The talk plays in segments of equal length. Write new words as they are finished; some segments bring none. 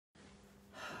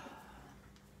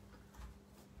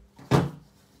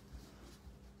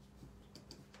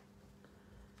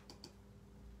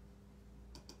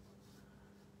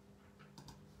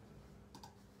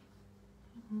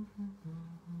Let's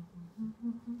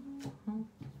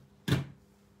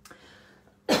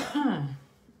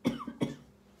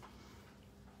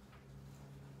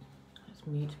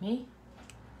mute me.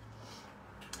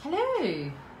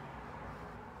 Hello.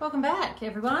 Welcome back,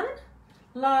 everyone.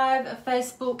 Live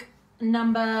Facebook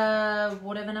number,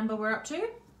 whatever number we're up to.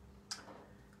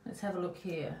 Let's have a look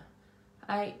here.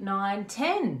 8, 9,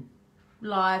 10.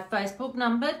 Live Facebook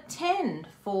number 10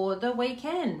 for the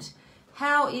weekend.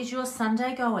 How is your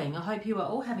Sunday going? I hope you are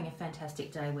all having a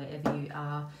fantastic day wherever you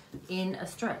are in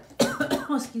Australia.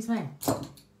 Oh, excuse me.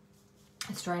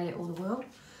 Australia or the world.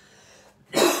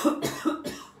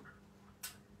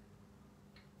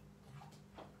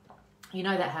 You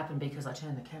know that happened because I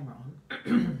turned the camera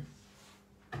on.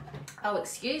 Oh,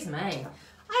 excuse me.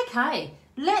 Okay,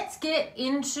 let's get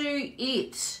into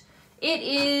it. It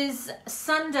is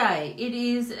Sunday. It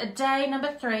is day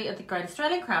number 3 of the Great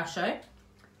Australian Craft Show.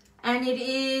 And it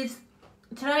is,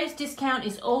 today's discount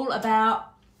is all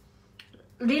about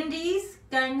Lindys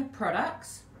gang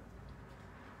products,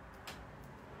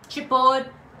 chipboard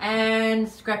and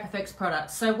Scrap Effects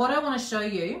products. So what I want to show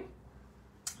you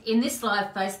in this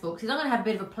live Facebook is I'm going to have a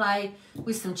bit of a play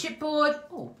with some chipboard,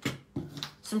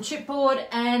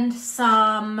 and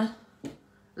some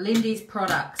Lindys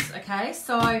products, okay?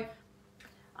 So I'm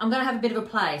going to have a bit of a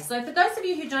play. So for those of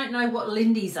you who don't know what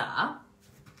Lindys are,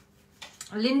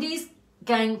 Lindys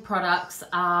gang products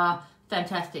are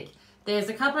fantastic. There's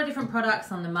a couple of different products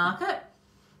on the market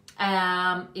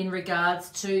in regards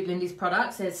to Lindys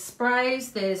products. There's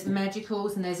sprays, there's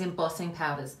magicals, and there's embossing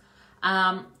powders.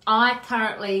 I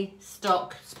currently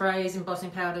stock sprays,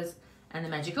 embossing powders, and the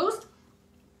magicals.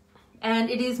 And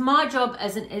it is my job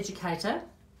as an educator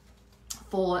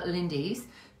for Lindys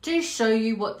to show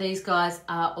you what these guys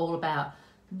are all about.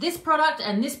 This product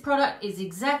and this product is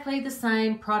exactly the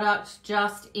same product,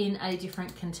 just in a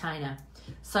different container.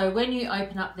 So when you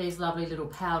open up these lovely little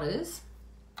powders,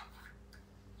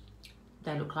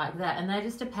 they look like that, and they're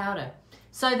just a powder.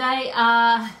 So they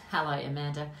are, hello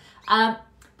Amanda,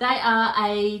 they are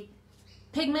a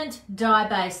pigment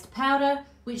dye-based powder,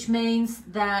 which means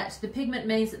that the pigment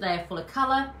means that they are full of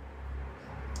colour.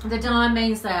 The dye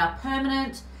means they are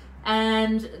permanent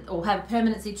or have a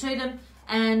permanency to them.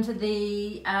 And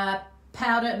the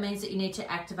powder means that you need to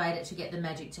activate it to get the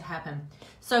magic to happen.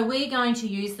 So we're going to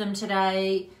use them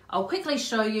today. I'll quickly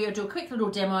show you, I'll do a quick little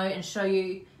demo and show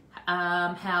you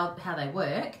how they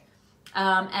work.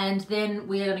 And then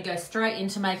we're going to go straight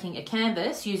into making a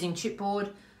canvas using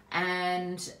chipboard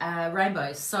and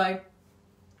rainbows. So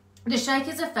the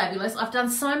shakers are fabulous. I've done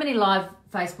so many live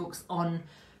Facebooks on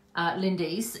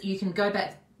Lindys. You can go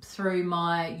back through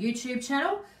my YouTube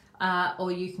channel.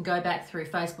 Or you can go back through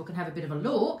Facebook and have a bit of a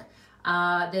look.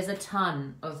 There's a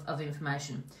ton of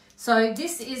information. So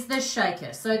this is the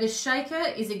shaker. So the shaker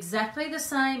is exactly the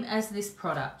same as this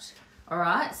product. All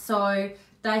right, so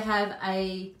they have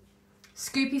a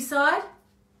scoopy side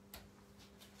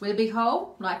with a big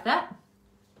hole like that.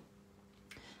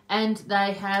 And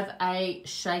they have a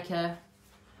shaker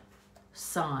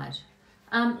side.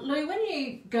 Lou, when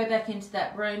you go back into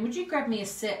that room, would you grab me a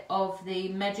set of the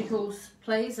magicals,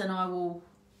 please? And I will...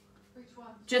 Which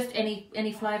one? Just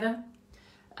any flavour.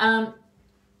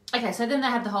 Okay, so then they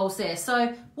have the holes there.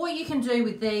 So what you can do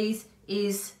with these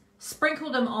is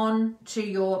sprinkle them on to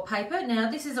your paper. Now,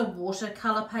 this is a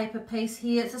watercolour paper piece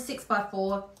here. It's a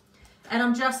 6x4. And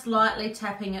I'm just lightly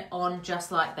tapping it on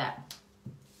just like that.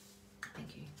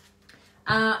 Thank you.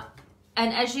 And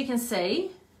as you can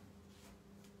see,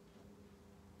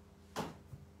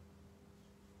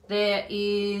 there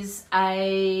is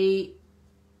not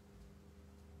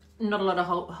a lot of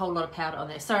whole lot of powder on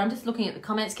there. Sorry, I'm just looking at the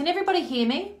comments. Can everybody hear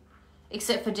me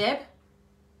except for Deb?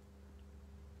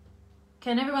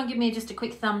 Can everyone give me just a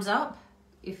quick thumbs up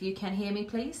if you can hear me,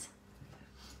 please?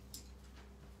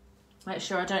 Make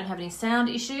sure I don't have any sound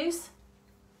issues.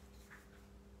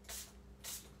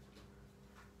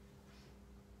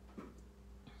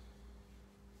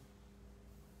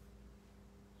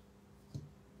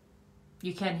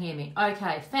 You can hear me.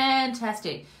 Okay,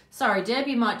 fantastic. Sorry, Deb,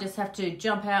 you might just have to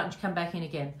jump out and come back in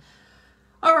again.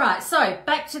 All right, so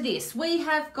back to this. We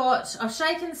have got, I've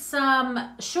shaken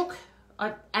some shook,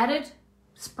 I've added,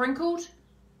 sprinkled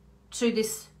to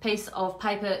this piece of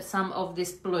paper some of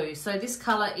this blue. So this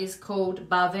color is called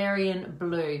Bavarian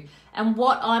Blue. And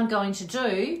what I'm going to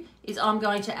do is I'm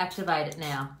going to activate it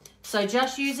now. So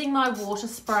just using my water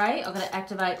spray, I'm going to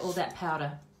activate all that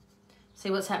powder. See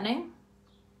what's happening?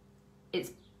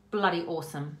 It's bloody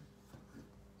awesome.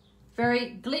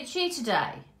 Very glitchy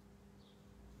today.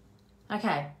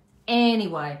 Okay,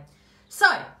 anyway. So,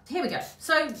 here we go.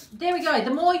 So, there we go.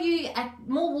 The more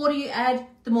water you add,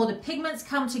 the more the pigments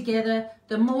come together,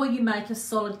 the more you make a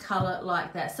solid color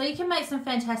like that. So you can make some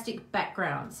fantastic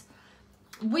backgrounds.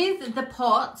 With the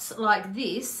pots like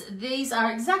this, these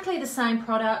are exactly the same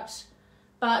product,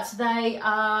 but they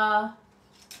are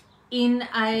in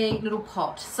a little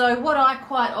pot. So what I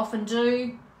quite often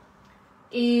do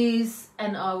is,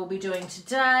 and I will be doing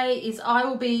today, is I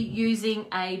will be using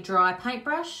a dry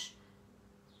paintbrush.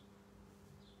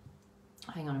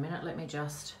 Hang on a minute, let me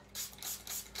just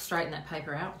straighten that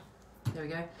paper out. There we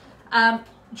go.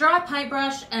 Dry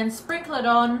paintbrush and sprinkle it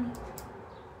on.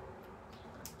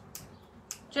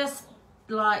 Just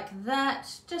like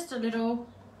that, just a little.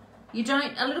 A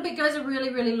little bit goes a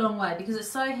really, really long way because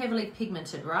it's so heavily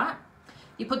pigmented, right?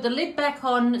 You put the lid back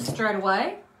on straight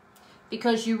away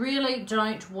because you really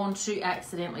don't want to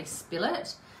accidentally spill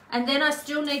it. And then I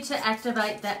still need to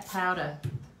activate that powder.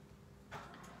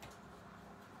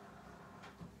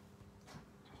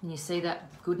 Can you see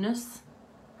that goodness?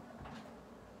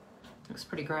 Looks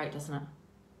pretty great, doesn't it?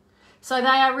 So they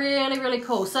are really, really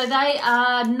cool. So they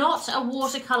are not a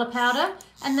watercolor powder,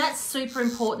 and that's super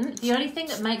important. The only thing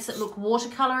that makes it look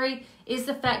watercolory is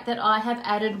the fact that I have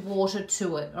added water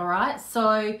to it, all right?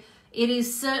 So it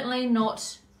is certainly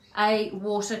not a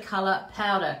watercolor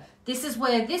powder. This is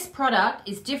where this product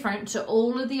is different to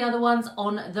all of the other ones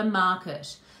on the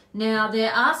market. Now,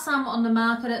 there are some on the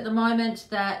market at the moment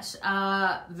that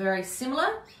are very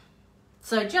similar.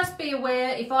 So just be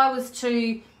aware, if I was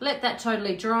to let that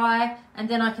totally dry and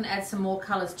then I can add some more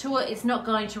colors to it, it's not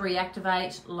going to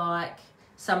reactivate like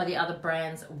some of the other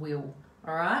brands will,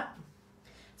 all right?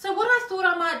 So what I thought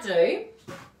I might do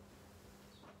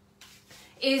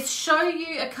is show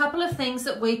you a couple of things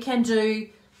that we can do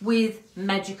with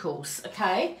Magicals,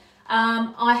 okay?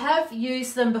 I have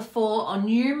used them before on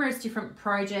numerous different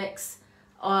projects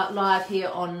live here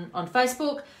on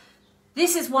Facebook.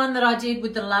 This is one that I did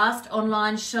with the last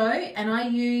online show, and I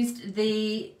used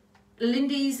the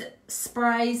Lindys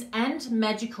sprays and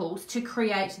Magicals to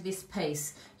create this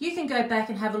piece. You can go back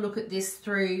and have a look at this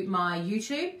through my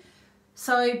YouTube.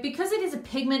 So because it is a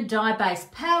pigment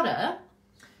dye-based powder,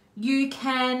 you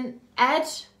can add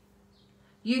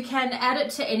it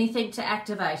to anything to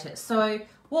activate it. So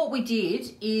what we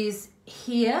did is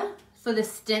here for the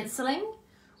stenciling,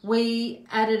 we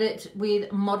added it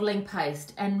with modeling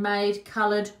paste and made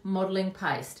colored modeling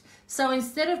paste. So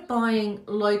instead of buying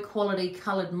low quality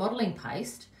colored modeling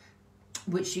paste,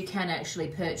 which you can actually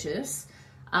purchase,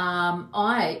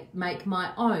 I make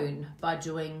my own by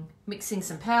mixing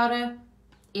some powder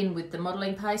in with the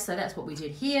modeling paste. So that's what we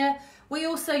did here. We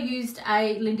also used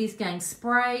a Lindys Gang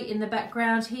spray in the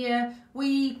background here.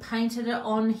 We painted it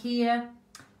on here.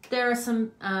 There are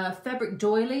some fabric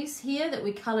doilies here that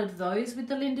we coloured those with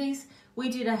the Lindys. We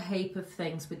did a heap of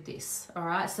things with this, all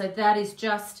right? So that is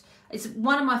it's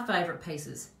one of my favourite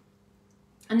pieces.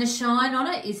 And the shine on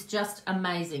it is just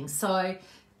amazing. So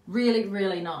really,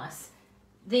 really nice.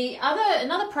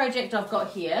 Another project I've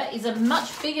got here is a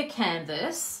much bigger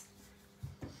canvas,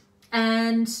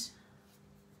 and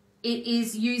it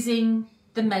is using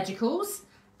the Magicals.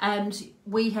 And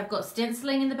we have got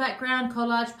stenciling in the background,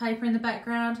 collage paper in the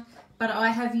background, but I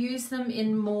have used them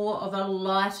in more of a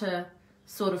lighter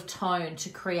sort of tone to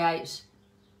create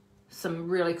some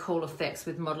really cool effects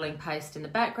with modeling paste in the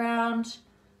background,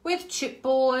 with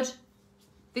chipboard.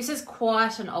 This is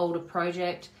quite an older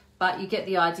project, but you get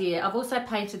the idea. I've also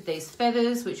painted these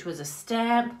feathers, which was a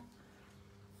stamp.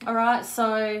 All right,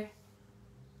 so,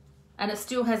 and it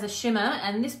still has a shimmer,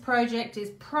 and this project is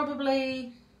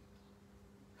probably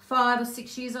 5 or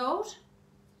 6 years old.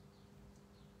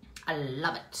 I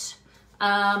love it.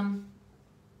 I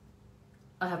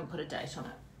haven't put a date on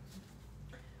it.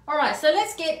 All right, so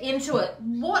let's get into it.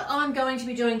 What I'm going to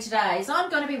be doing today is I'm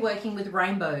going to be working with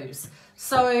rainbows.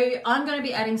 So I'm going to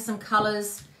be adding some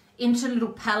colors into little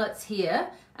palettes here,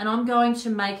 and I'm going to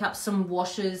make up some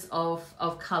washes of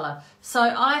color. So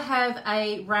I have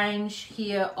a range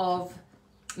here of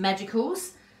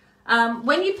Magicals.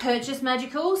 When you purchase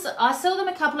Magicals, I sell them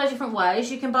a couple of different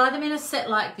ways. You can buy them in a set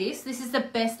like this. This is the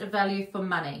best value for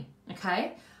money,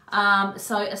 okay?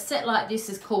 So a set like this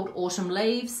is called Autumn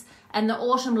Leaves, and the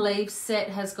Autumn Leaves set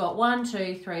has got 1,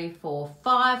 2, 3, 4,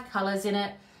 5 colors in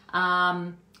it.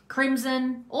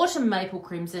 Crimson, Autumn Maple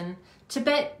Crimson,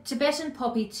 Tibetan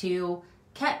Poppy Teal,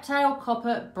 Cattail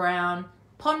Copper Brown,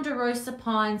 Ponderosa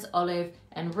Pines Olive,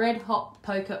 and Red Hot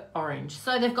Poker Orange.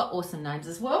 So they've got awesome names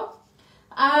as well.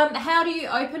 How do you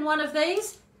open one of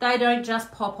these? They don't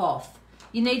just pop off.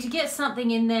 You need to get something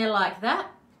in there like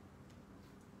that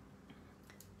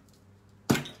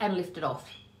and lift it off.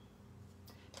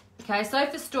 Okay, so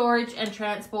for storage and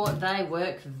transport, they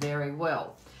work very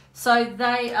well. So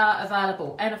they are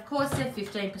available, and of course they're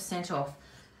 15% off.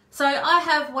 So I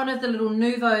have one of the little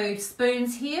Nouveau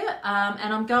spoons here,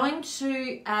 and I'm going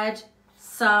to add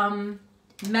some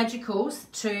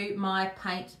Magicals to my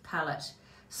paint palette.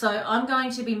 So I'm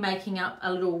going to be making up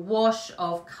a little wash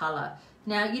of colour.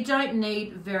 Now you don't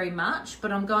need very much,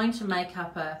 but I'm going to make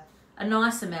up a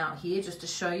nice amount here just to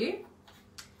show you.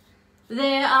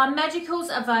 There are Magicals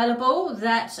available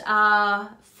that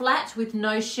are flat with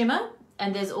no shimmer,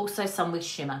 and there's also some with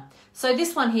shimmer. So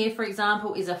this one here, for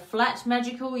example, is a flat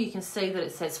Magical. You can see that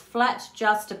it says flat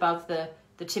just above the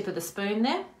tip of the spoon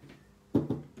there.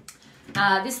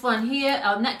 This one here,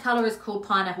 that colour is called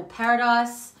Pineapple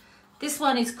Paradise. This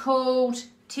one is called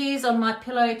Tears on My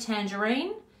Pillow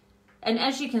Tangerine. And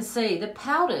as you can see, the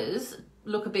powders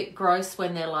look a bit gross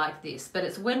when they're like this, but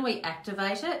it's when we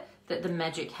activate it that the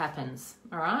magic happens,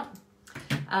 all right?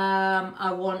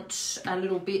 I want a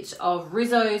little bit of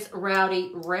Rizzo's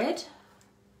Rowdy Red.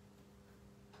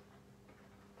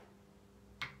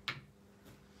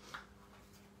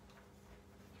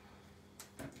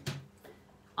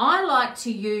 I like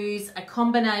to use a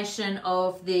combination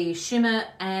of the shimmer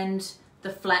and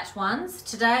the flat ones.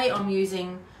 Today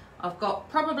I've got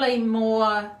probably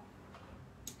more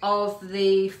of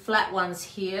the flat ones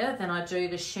here than I do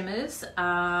the shimmers,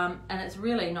 and it's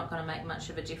really not going to make much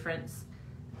of a difference.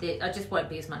 I just won't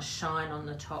be as much shine on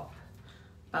the top,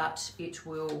 but it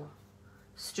will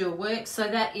still work. So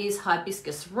that is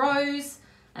Hibiscus Rose,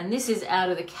 and this is out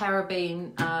of the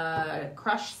Caribbean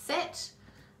Crush set.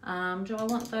 Do I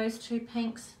want those two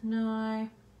pinks? No.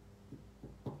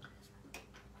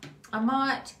 I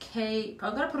might keep,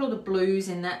 I've got to put all the blues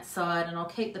in that side, and I'll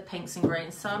keep the pinks and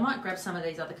greens. So I might grab some of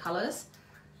these other colours.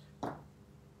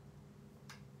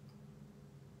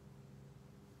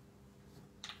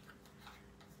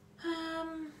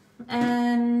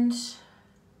 And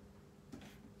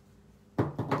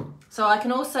so I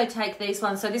can also take these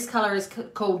ones. So this colour is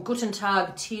called Guten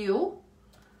Tag Teal.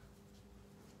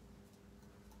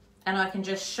 And I can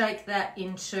just shake that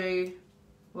into,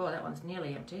 well, that one's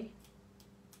nearly empty.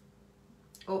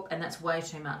 Oh, and that's way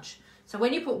too much. So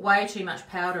when you put way too much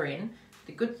powder in,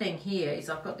 the good thing here is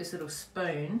I've got this little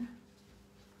spoon.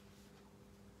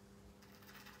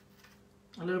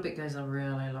 A little bit goes a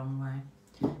really long way.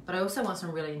 But I also want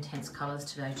some really intense colours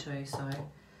today too, so.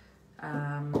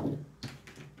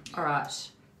 All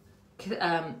right.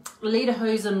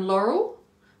 Lederhosen Laurel.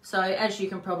 So as you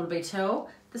can probably tell,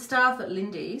 the staff at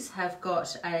Lindys have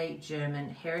got a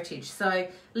German heritage. So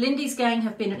Lindys gang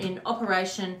have been in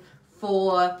operation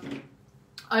for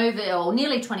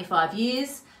nearly 25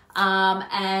 years,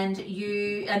 and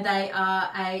they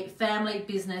are a family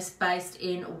business based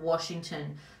in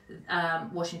Washington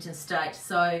State.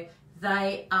 So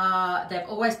they've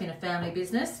always been a family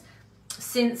business.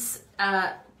 Since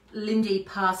Lindy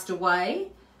passed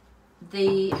away,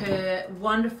 her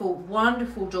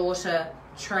wonderful daughter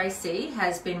Tracy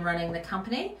has been running the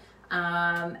company,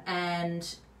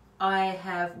 and I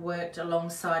have worked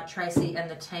alongside Tracy and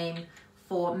the team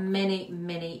for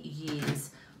many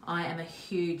years. I am a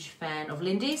huge fan of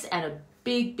Lindys and a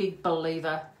big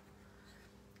believer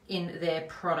in their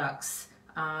products.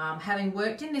 Having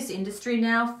worked in this industry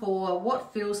now for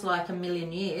what feels like a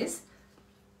million years.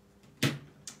 Did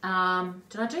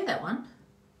I do that one?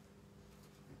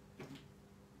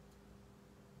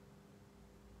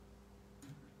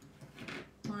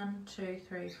 One, two,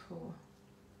 three, four.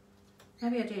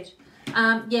 Maybe I did.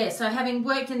 Yeah, so having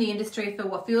worked in the industry for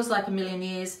what feels like a million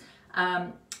years,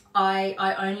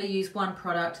 I only use one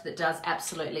product that does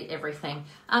absolutely everything.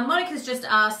 Monica's just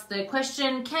asked the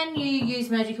question, can you use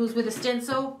Magicals with a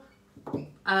stencil?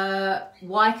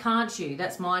 Why can't you?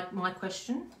 That's my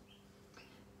question.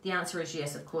 The answer is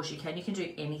yes, of course you can. You can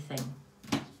do anything.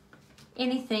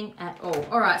 Anything at all.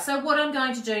 All right, so what I'm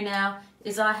going to do now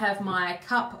is I have my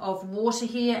cup of water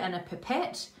here and a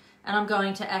pipette, and I'm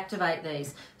going to activate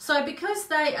these. So because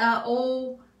they are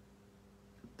all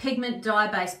pigment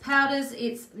dye-based powders,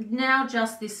 it's now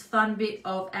just this fun bit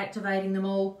of activating them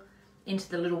all into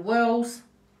the little whirls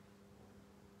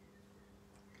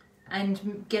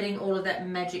and getting all of that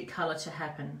magic colour to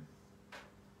happen.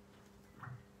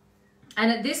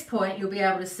 And at this point, you'll be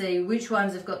able to see which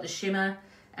ones have got the shimmer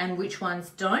and which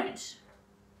ones don't.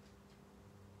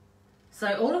 So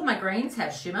all of my greens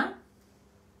have shimmer.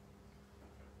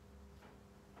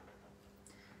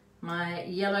 My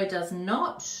yellow does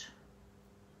not.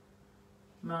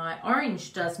 My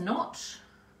orange does not.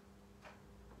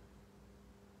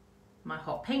 My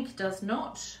hot pink does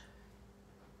not.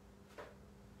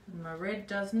 And my red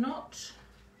does not.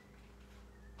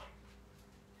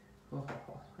 Oh,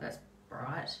 that's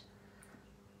bright.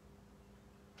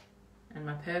 and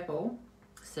my purple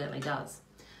certainly does.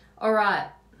 All right,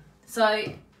 so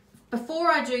before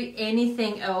I do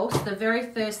anything else, the very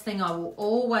first thing I will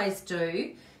always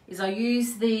do is I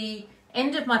use the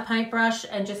end of my paintbrush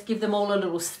and just give them all a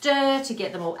little stir to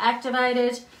get them all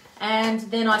activated, and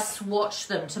then I swatch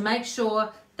them to make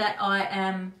sure that I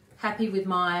am happy with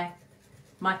my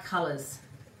colours.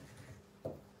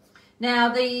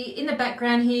 Now in the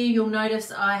background here, you'll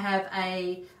notice I have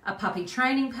a puppy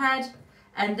training pad,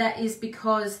 and that is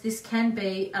because this can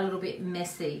be a little bit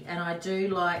messy, and I do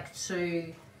like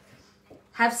to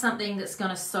have something that's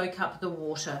going to soak up the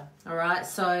water. All right,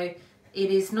 so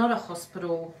it is not a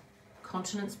hospital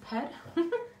continence pad.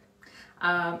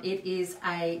 It is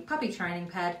a puppy training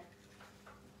pad,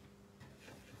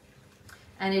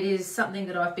 and it is something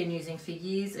that I've been using for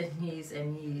years and years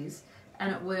and years,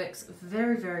 and it works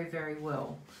very, very, very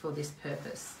well for this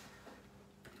purpose.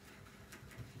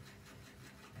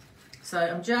 So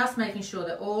I'm just making sure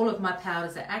that all of my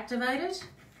powders are activated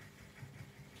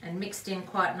and mixed in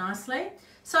quite nicely.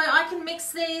 So I can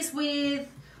mix these with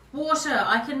water,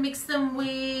 I can mix them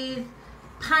with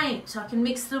paint, I can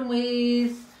mix them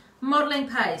with modelling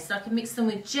paste, I can mix them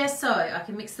with gesso, I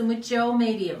can mix them with gel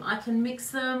medium, I can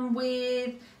mix them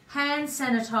with hand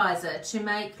sanitizer to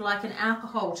make like an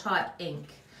alcohol type ink.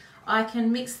 I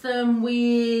can mix them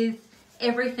with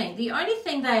everything. The only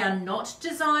thing they are not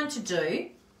designed to do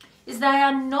is they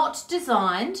are not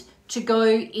designed to go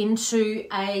into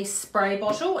a spray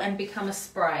bottle and become a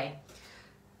spray.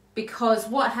 Because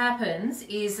what happens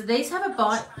is these have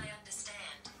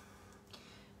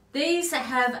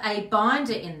a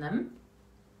binder in them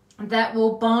that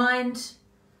will bind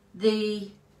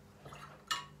the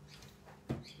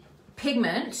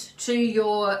pigment to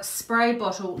your spray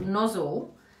bottle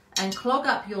nozzle and clog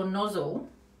up your nozzle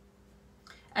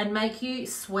and make you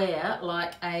swear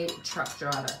like a truck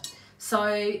driver.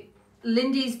 So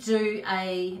Lindys do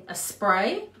a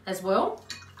spray as well.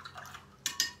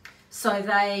 So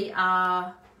they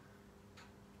are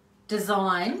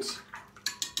designed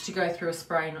to go through a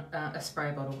spray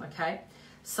bottle, okay?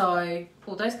 So,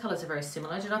 well, those colours are very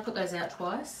similar. Did I put those out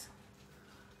twice?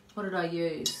 What did I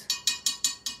use?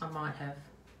 I might have.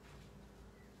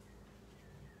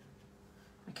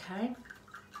 Okay.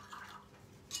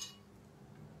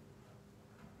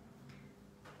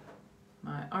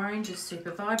 My orange is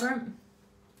super vibrant.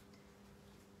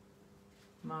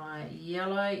 My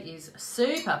yellow is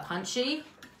super punchy.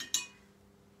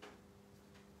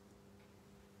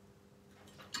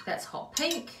 That's hot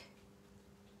pink.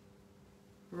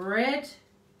 Red,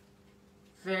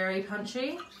 very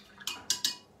punchy.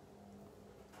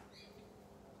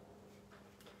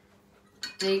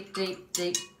 Deep, deep,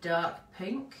 deep dark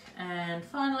pink. And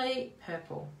finally,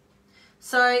 purple.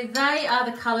 So they are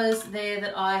the colours there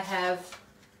that I have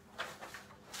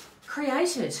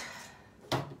created.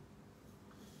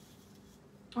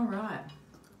 All right.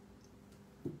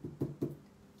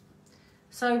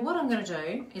 So what I'm going to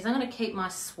do is I'm going to keep my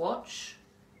swatch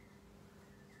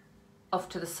off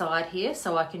to the side here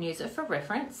so I can use it for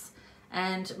reference.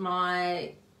 And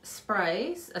my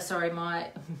sprays, my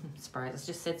sprays, I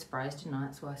just said sprays, didn't I?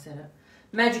 That's why I said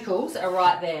it. Magicals are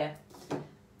right there.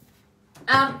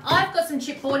 I've got some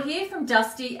chipboard here from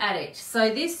Dusty Addict.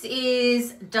 So this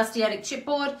is Dusty Addict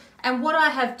chipboard, and what I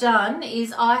have done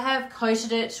is I have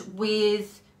coated it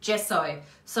with gesso.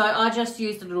 So I just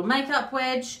used a little makeup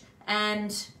wedge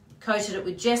and coated it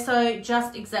with gesso,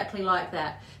 just exactly like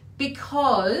that.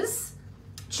 Because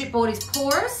chipboard is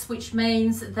porous, which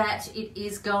means that it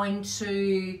is going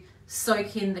to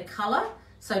soak in the colour.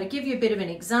 So to give you a bit of an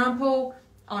example,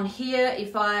 on here,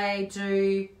 if I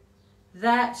do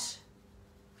that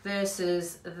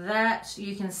versus that,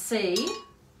 you can see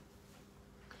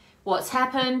what's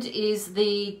happened is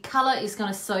the colour is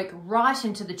going to soak right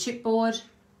into the chipboard.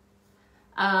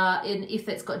 And if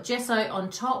it's got gesso on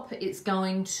top, it's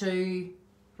going to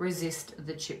resist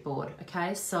the chipboard.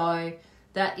 Okay, so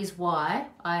that is why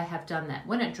I have done that.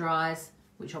 When it dries,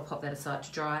 which I'll pop that aside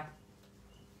to dry,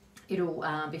 it'll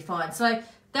be fine. So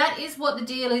that is what the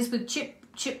deal is with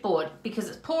chipboard. Because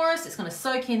it's porous, it's going to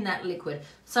soak in that liquid.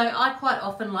 So I quite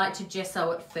often like to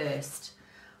gesso it first.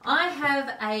 I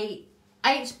have a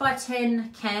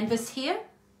 8x10 canvas here.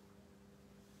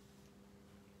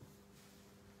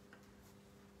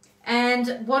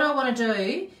 And what I want to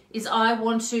do is I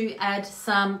want to add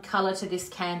some colour to this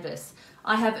canvas.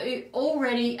 I have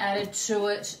already added to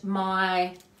it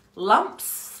my lumps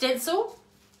stencil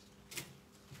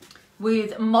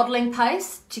with modelling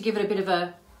paste to give it a bit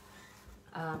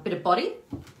of body,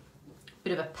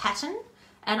 bit of a pattern,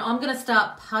 and I'm going to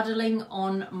start puddling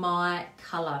on my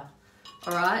colour.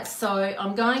 All right, so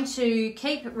I'm going to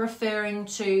keep referring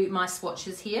to my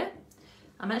swatches here.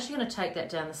 I'm actually going to take that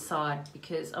down the side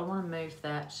because I want to move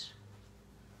that.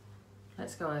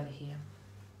 Let's go over here.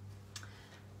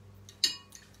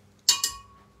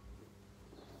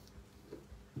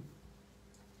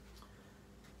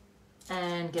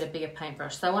 And get a bigger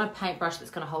paintbrush. So I want a paintbrush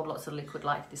that's going to hold lots of liquid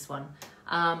like this one.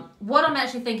 What I'm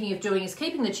actually thinking of doing is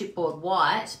keeping the chipboard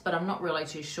white, but I'm not really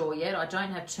too sure yet. I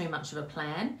don't have too much of a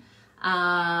plan.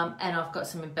 And I've got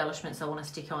some embellishments I want to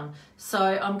stick on. So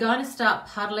I'm going to start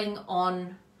puddling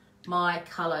on my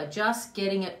colour, just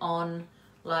getting it on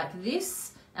like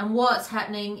this. And what's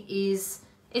happening is,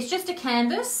 it's just a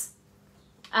canvas.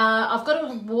 I've got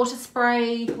a water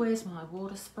spray. Where's my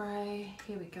water spray?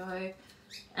 Here we go.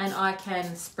 And I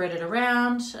can spread it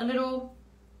around a little.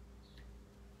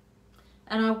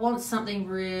 And I want something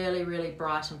really, really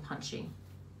bright and punchy.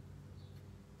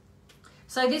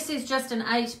 So this is just an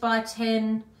 8 by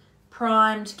 10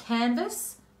 primed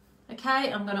canvas.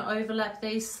 Okay, I'm going to overlap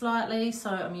these slightly. So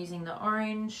I'm using the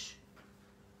orange.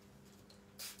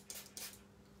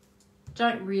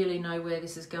 Don't really know where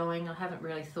this is going. I haven't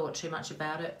really thought too much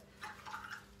about it.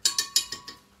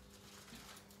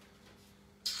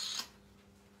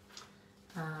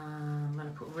 I'm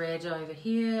going to put red over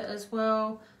here as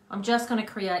well. I'm just going to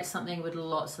create something with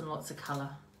lots and lots of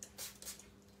colour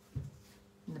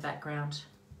in the background,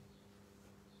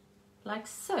 like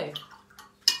so.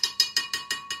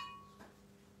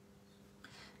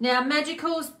 Now,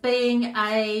 Magicals being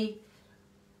a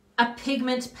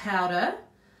pigment powder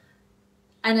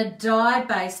and a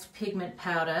dye-based pigment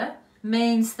powder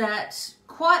means that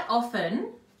quite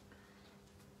often,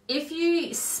 if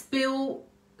you spill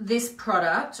this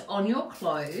product on your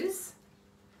clothes,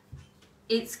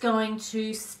 it's going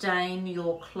to stain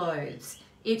your clothes.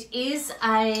 It is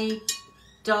a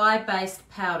dye-based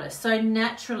powder, so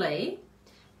naturally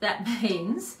that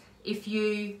means if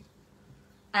you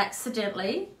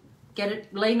accidentally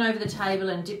lean over the table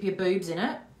and dip your boobs in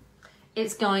it,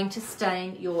 it's going to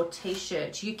stain your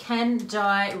t-shirt. You can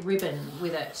dye ribbon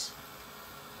with it.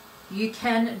 You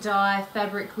can dye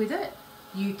fabric with it.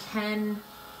 You can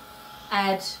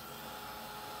add,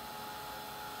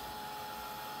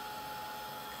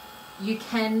 you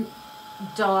can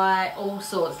dye all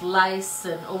sorts, lace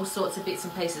and all sorts of bits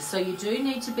and pieces. So you do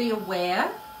need to be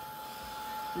aware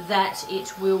that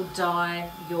it will dye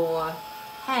your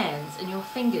hands and your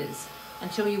fingers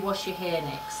until you wash your hair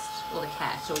next, or the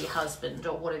cat, or your husband,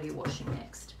 or whatever you're washing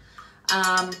next.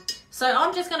 So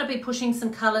I'm just going to be pushing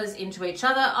some colours into each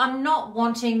other. I'm not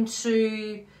wanting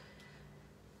to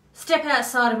step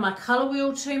outside of my colour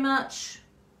wheel too much.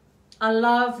 I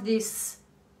love this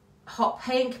hot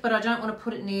pink, but I don't want to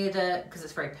put it near the, because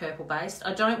it's very purple based,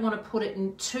 I don't want to put it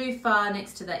in too far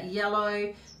next to that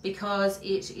yellow because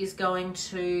it is going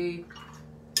to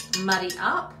muddy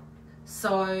up.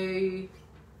 So I'm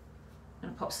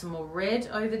going to pop some more red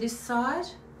over this side,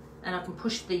 and I can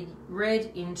push the red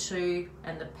into,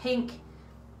 and the pink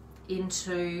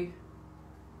into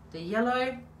the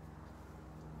yellow,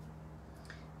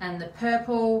 and the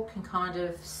purple can kind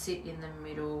of sit in the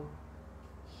middle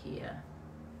here.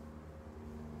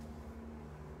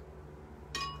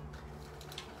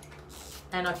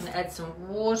 And I can add some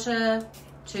water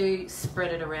to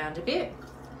spread it around a bit.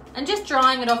 And just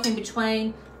drying it off in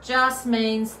between just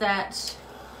means that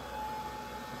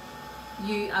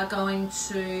you are going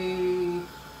to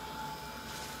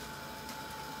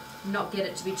not get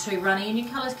it to be too runny, and your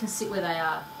colours can sit where they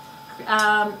are.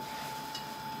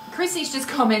 Chrissy's just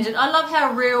commented, I love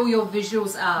how real your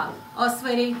visuals are. Oh,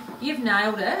 sweetie, you've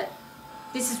nailed it.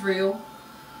 This is real.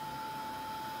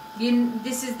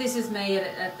 This is me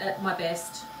at my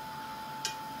best,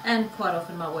 and quite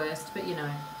often my worst, but you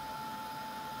know.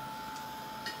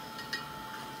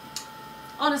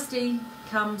 Honesty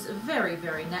comes very,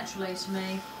 very naturally to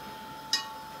me,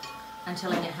 and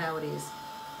telling it how it is.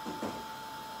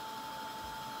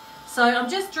 So I'm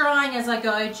just drying as I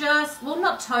go, well,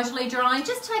 not totally drying,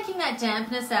 just taking that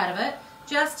dampness out of it,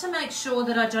 just to make sure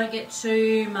that I don't get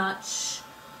too much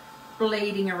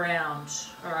bleeding around,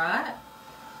 all right?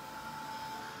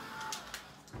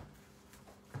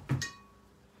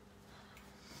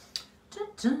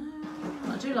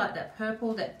 I do like that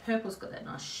purple. That purple's got that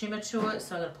nice shimmer to it,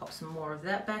 so I'm going to pop some more of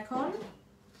that back on.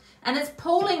 And it's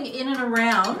pooling in and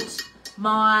around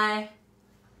my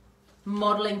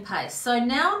modelling paste. So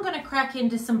now I'm going to crack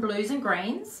into some blues and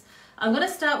greens. I'm going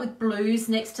to start with blues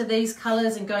next to these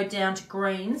colours and go down to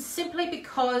greens, simply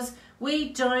because we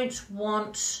don't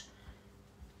want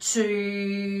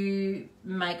to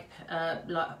make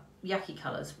like yucky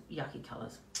colours,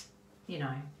 you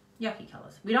know, yucky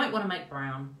colours. We don't want to make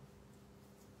brown.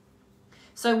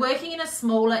 So working in a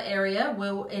smaller area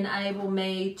will enable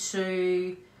me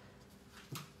to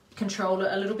control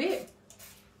it a little bit.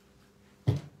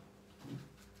 And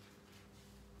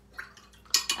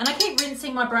I keep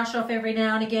rinsing my brush off every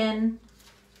now and again.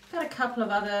 Got a couple of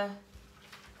other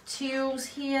teals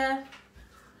here.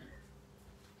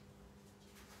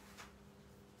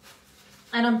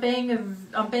 And I'm being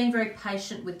very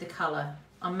patient with the colour.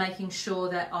 I'm making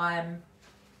sure that I'm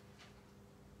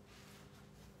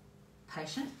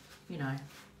patient, you know.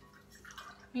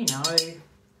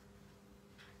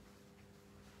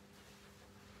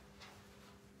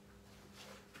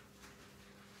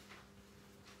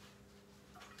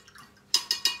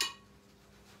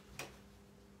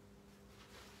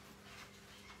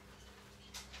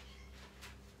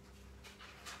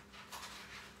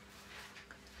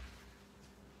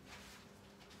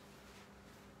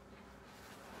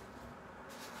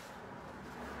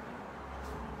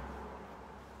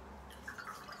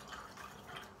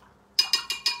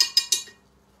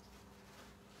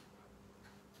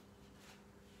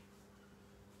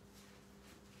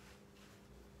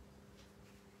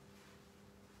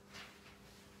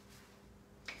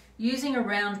 Using a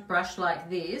round brush like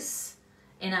this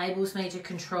enables me to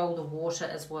control the water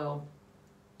as well.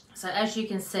 So as you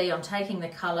can see, I'm taking the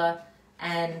colour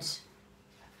and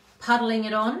puddling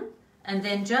it on and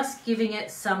then just giving it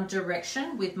some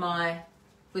direction with my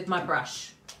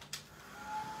brush.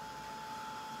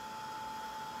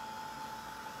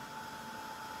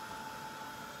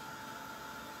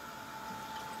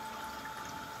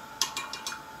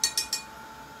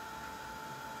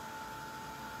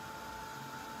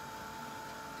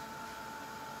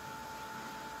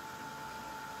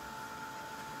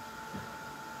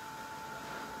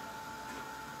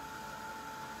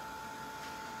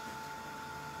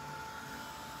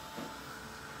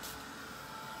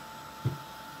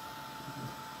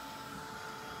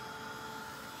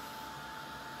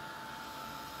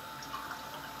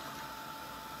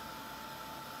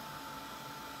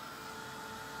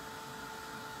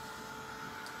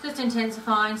 Just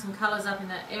intensifying some colours up in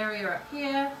that area up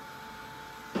here.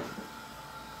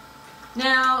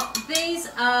 Now, these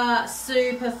are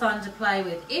super fun to play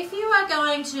with. If you are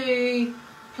going to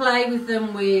play with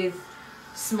them with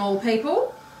small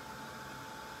people,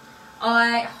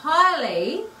 I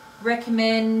highly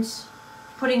recommend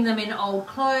putting them in old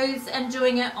clothes and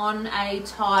doing it on a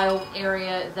tiled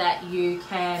area that you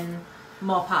can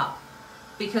mop up.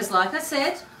 Because like I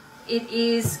said, it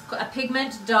is a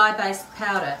pigment dye-based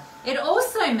powder. It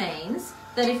also means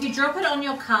that if you drop it on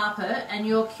your carpet and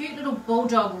your cute little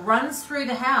bulldog runs through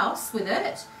the house with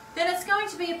it, then it's going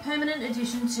to be a permanent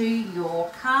addition to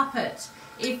your carpet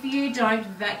if you don't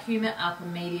vacuum it up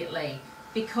immediately.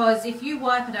 Because if you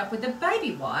wipe it up with a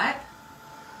baby wipe,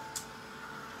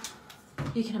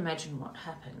 you can imagine what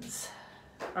happens.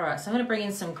 All right, so I'm going to bring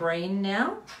in some green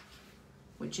now,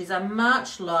 which is a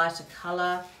much lighter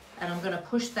colour. And I'm going to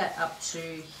push that up to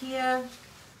here.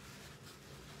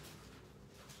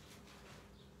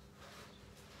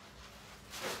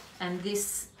 And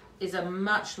this is a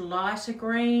much lighter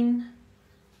green.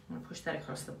 I'm going to push that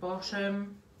across the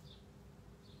bottom.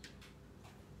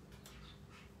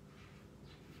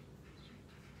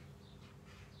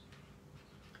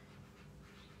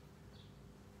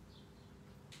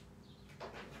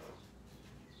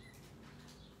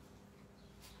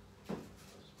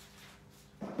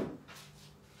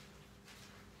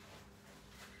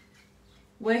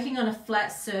 Working on a flat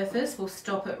surface will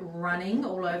stop it running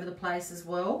all over the place as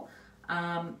well.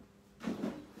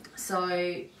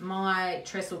 So my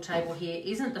trestle table here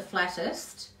isn't the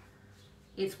flattest.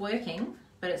 It's working,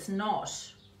 but it's not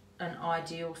an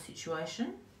ideal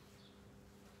situation.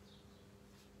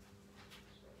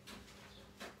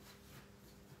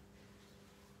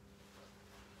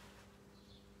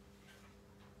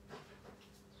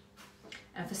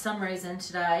 And for some reason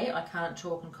today, I can't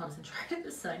talk and concentrate at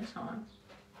the same time.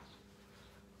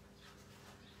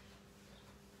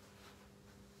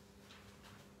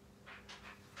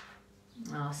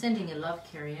 Oh, sending you love,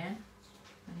 Kerry Ann.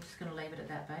 I'm just going to leave it at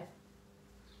that, babe.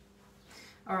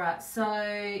 Alright, so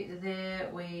there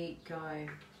we go.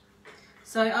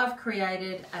 So I've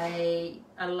created a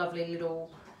lovely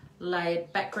little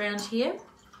layered background here.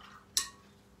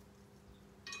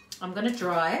 I'm going to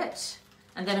dry it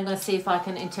and then I'm going to see if I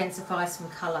can intensify some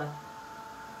colour.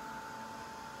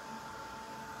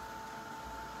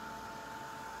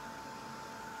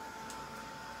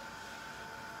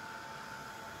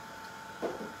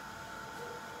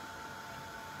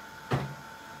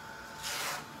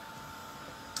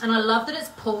 And I love that it's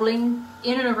pooling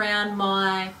in and around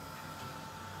my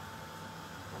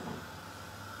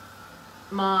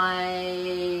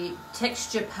my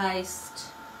texture paste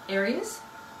areas.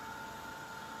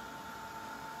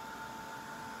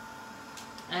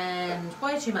 And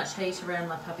way too much heat around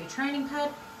my puppy training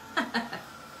pad.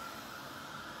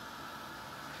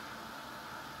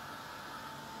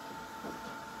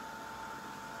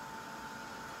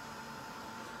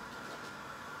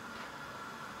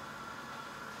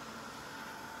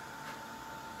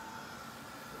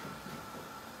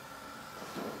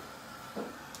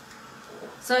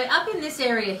 So up in this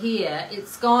area here,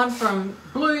 it's gone from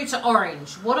blue to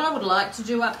orange. What I would like to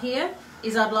do up here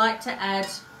is I'd like to add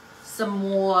some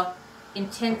more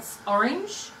intense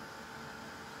orange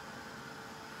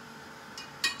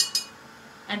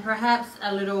and perhaps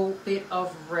a little bit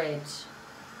of red.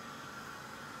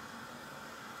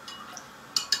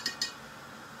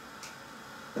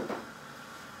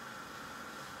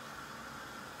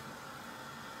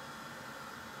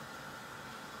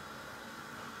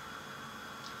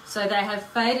 So they have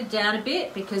faded down a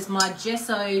bit because my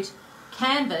gessoed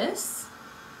canvas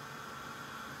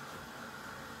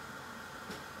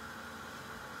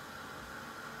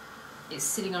is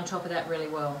sitting on top of that really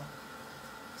well.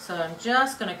 So I'm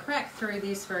just going to crack through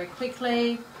this very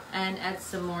quickly and add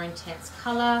some more intense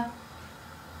colour,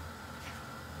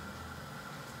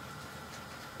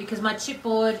 because my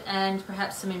chipboard and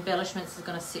perhaps some embellishments are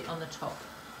going to sit on the top.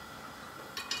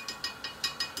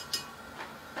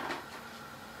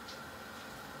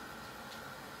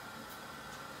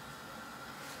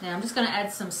 Now I'm just going to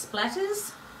add some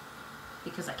splatters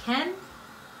because I can.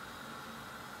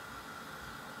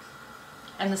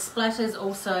 And the splatters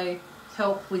also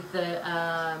help with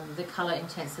the colour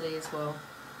intensity as well.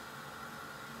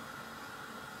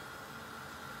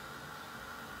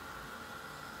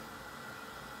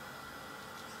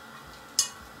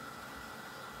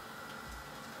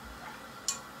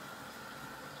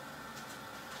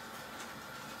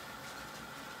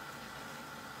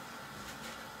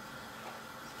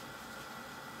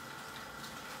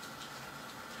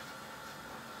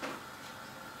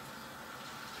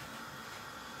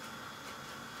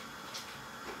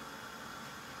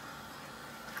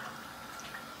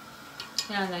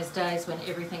 You know, in those days when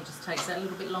everything just takes that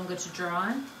little bit longer to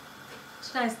dry.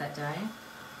 Today's that day.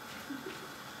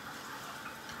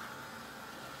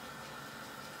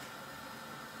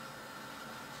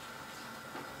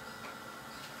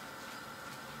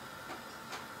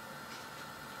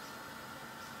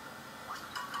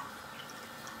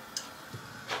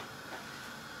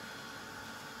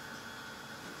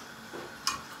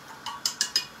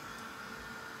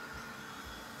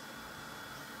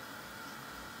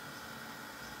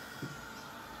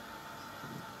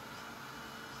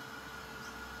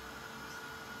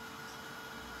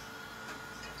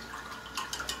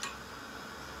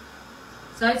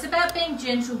 So it's about being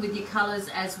gentle with your colours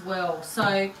as well.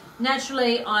 So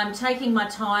naturally I'm taking my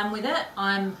time with it.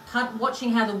 I'm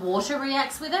watching how the water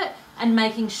reacts with it and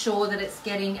making sure that it's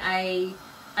getting a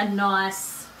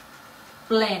nice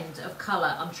blend of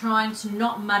colour. I'm trying to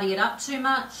not muddy it up too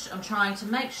much. I'm trying to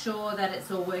make sure that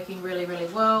it's all working really,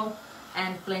 really well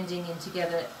and blending in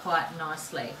together quite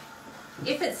nicely.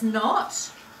 If it's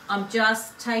not, I'm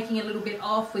just taking a little bit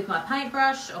off with my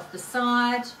paintbrush off the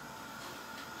side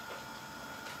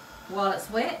while it's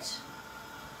wet.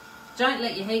 Don't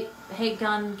let your heat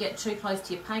gun get too close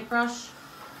to your paintbrush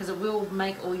because it will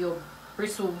make all your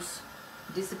bristles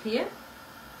disappear.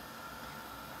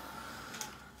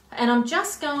 And I'm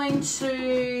just going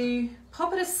to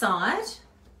pop it aside.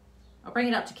 I'll bring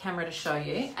it up to camera to show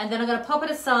you. And then I'm going to pop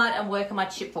it aside and work on my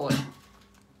chipboard.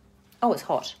 Oh, it's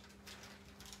hot.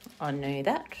 I knew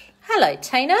that. Hello,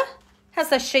 Tina. How's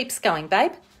those sheeps going,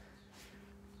 babe?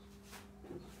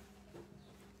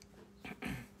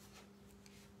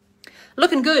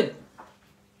 Looking good.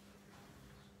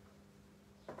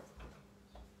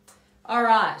 All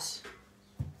right.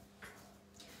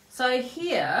 So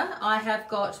here I have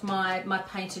got my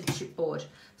painted chipboard.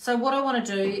 So what I want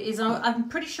to do is I'm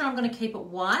pretty sure I'm going to keep it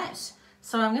white.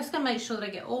 So I'm just going to make sure that I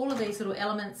get all of these little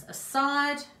elements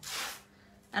aside,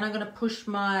 and I'm going to push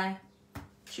my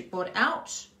chipboard out.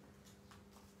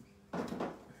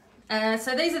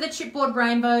 So these are the chipboard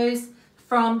rainbows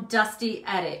from Dusty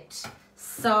Addict.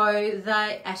 So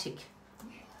they, Attic,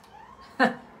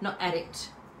 not addict,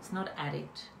 it's not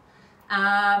addict.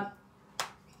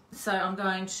 So I'm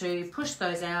going to push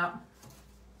those out,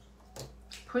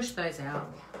 push those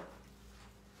out,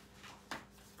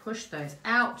 push those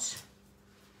out.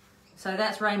 So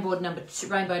that's rainbow number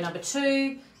two,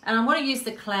 and I want to use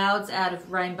the clouds out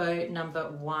of rainbow number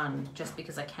 1, just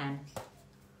because I can.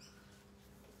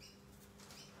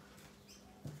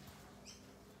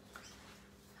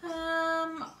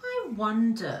 I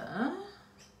wonder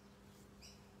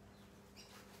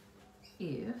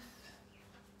if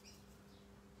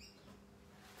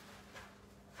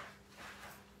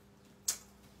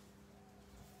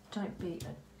don't be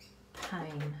a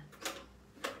pain.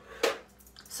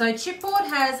 So chipboard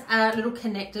has little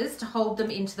connectors to hold them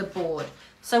into the board.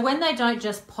 So when they don't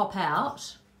just pop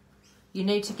out, you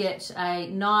need to get a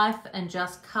knife and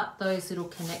just cut those little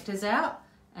connectors out,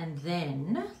 and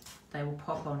then they will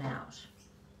pop on out.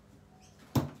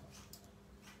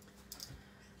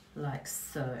 Like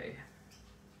so.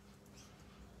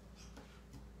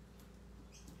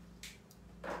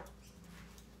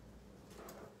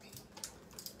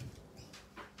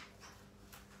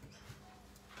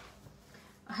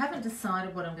 I haven't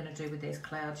decided what I'm going to do with these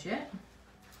clouds yet.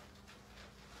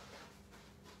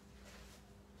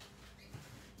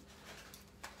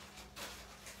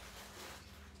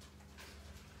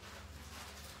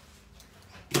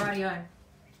 Radio.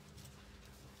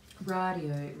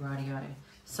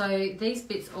 So these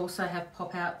bits also have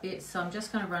pop-out bits, so I'm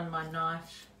just going to run my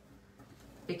knife,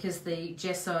 because the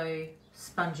gesso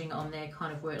sponging on there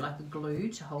kind of worked like a glue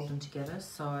to hold them together.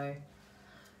 So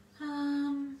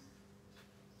I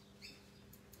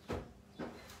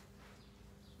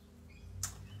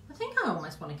think I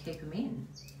almost want to keep them in.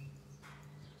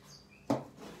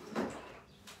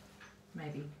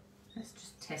 Maybe. Let's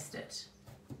just test it.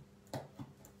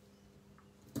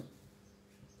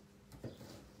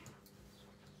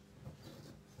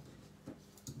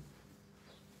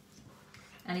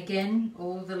 And again,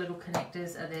 all the little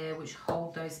connectors are there which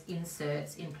hold those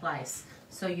inserts in place.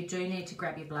 So you do need to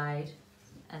grab your blade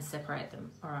and separate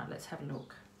them. All right, let's have a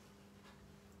look.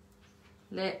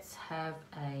 Let's have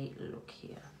a look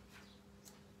here.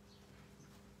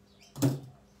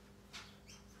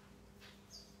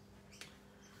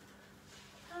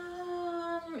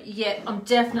 Yeah, I'm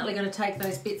definitely going to take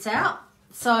those bits out.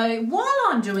 So while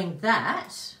I'm doing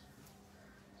that,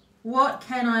 what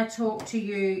can I talk to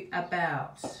you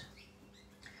about?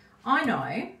 I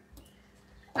know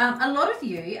a lot of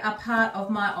you are part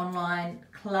of my online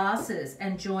classes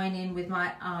and join in with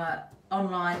my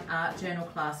online art journal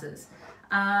classes.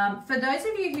 For those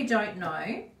of you who don't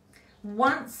know,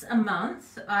 once a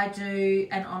month I do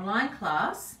an online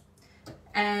class,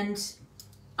 and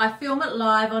I film it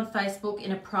live on Facebook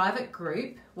in a private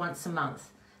group once a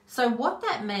month. So what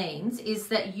that means is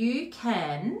that you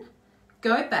can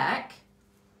go back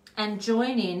and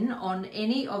join in on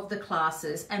any of the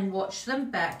classes and watch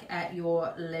them back at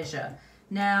your leisure.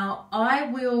 Now, I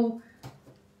will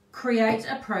create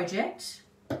a project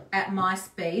at my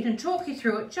speed and talk you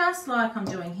through it just like I'm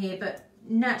doing here, but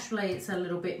naturally it's a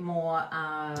little bit more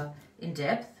in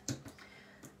depth.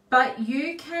 But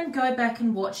you can go back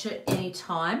and watch it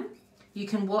anytime. You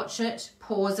can watch it,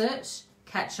 pause it,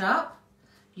 catch up.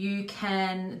 You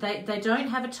can, they don't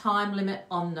have a time limit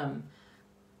on them.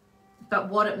 But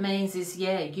what it means is,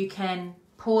 yeah, you can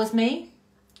pause me,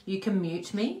 you can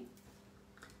mute me.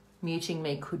 Muting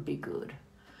me could be good.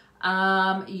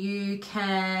 You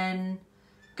can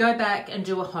go back and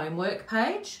do a homework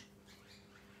page,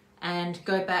 and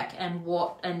go back and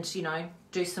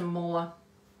do some more.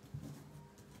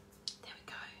 There we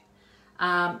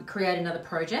go. Create another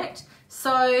project.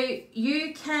 So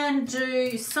you can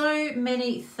do so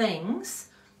many things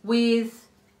with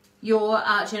your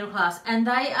art journal class, and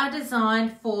they are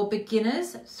designed for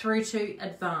beginners through to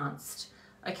advanced.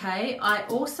 Okay, I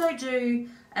also do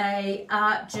an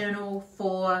art journal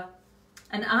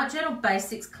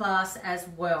basics class as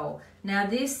well. Now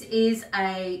this is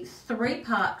a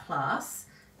 3-part class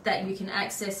that you can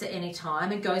access at any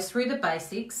time, and goes through the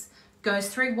basics, goes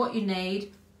through what you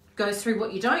need, goes through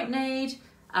what you don't need,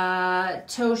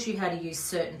 tells you how to use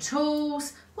certain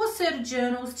tools, what sort of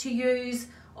journals to use,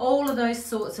 all of those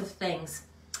sorts of things.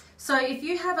 So if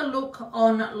you have a look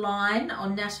online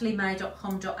on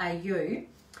nataliemay.com.au,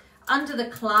 under the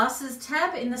classes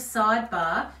tab in the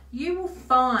sidebar, you will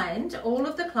find all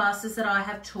of the classes that I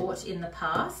have taught in the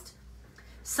past.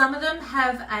 Some of them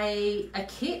have a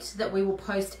kit that we will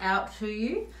post out to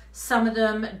you. Some of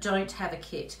them don't have a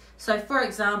kit. So for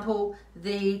example,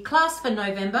 the class for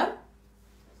November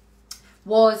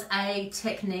was a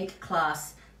technique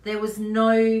class. There was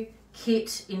no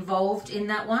kit involved in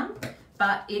that one,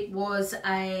 but it was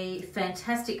a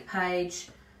fantastic page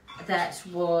that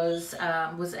was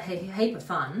a heap of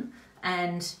fun,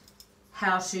 and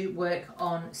how to work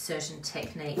on certain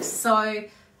techniques. So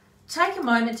take a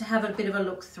moment to have a bit of a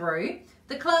look through.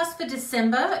 The class for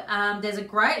December, there's a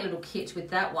great little kit with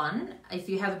that one. If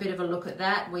you have a bit of a look at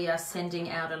that, we are sending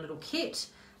out a little kit,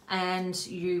 and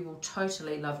you will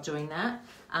totally love doing that.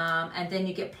 And then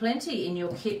you get plenty in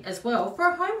your kit as well for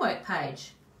a homework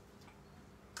page.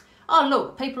 Oh,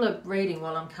 look, people are reading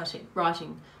while I'm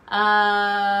writing.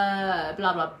 Blah,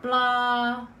 blah,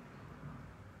 blah.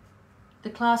 The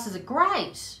classes are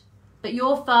great, but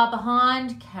you're far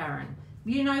behind, Karen.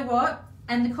 You know what?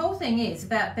 And the cool thing is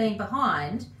about being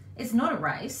behind, it's not a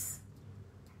race.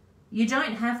 You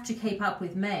don't have to keep up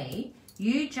with me.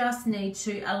 You just need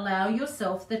to allow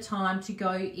yourself the time to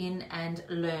go in and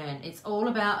learn. It's all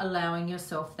about allowing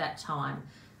yourself that time.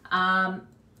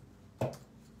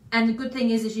 And the good thing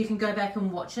is you can go back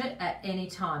and watch it at any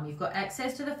time. You've got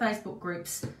access to the Facebook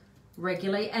groups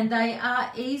regularly, and they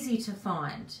are easy to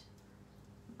find.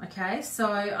 Okay,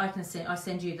 so I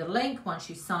send you the link once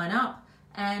you sign up,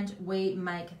 and we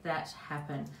make that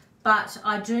happen. But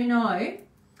I do know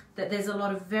that there's a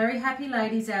lot of very happy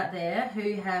ladies out there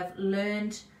who have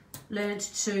learned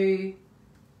to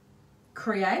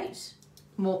create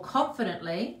more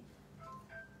confidently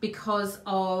because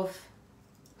of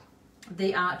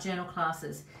the art journal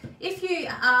classes. If you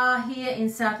are here in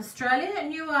South Australia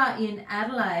and you are in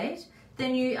Adelaide,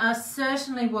 then you are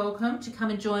certainly welcome to come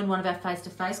and join one of our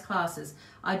face-to-face classes.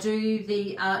 I do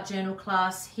the art journal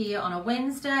class here on a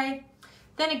Wednesday,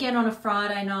 then again on a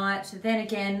Friday night, then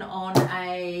again on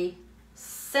a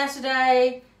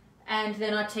Saturday, and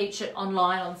then I teach it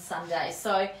online on Sunday.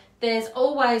 So there's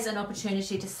always an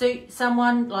opportunity to suit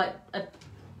someone, like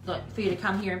for you to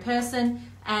come here in person,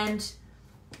 and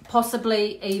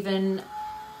possibly even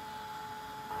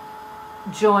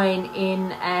join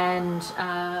in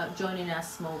our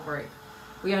small group.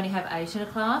 We only have 8 in a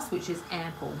class, which is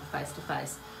ample face to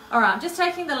face. All right, I'm just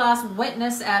taking the last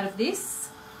wetness out of this,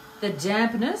 the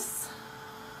dampness,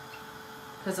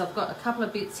 because I've got a couple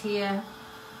of bits here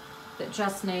that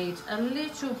just need a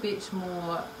little bit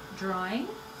more drying.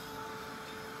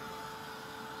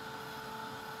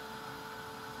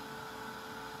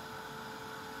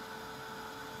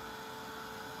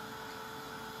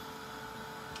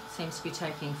 Seems to be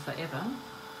taking forever.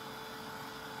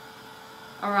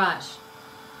 All right.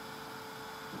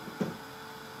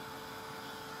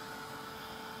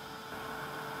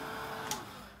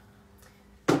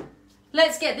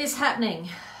 Let's get this happening.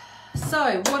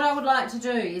 So what I would like to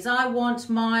do is I want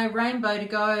my rainbow to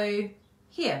go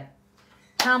here.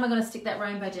 How am I going to stick that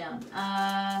rainbow down?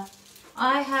 I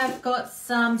have got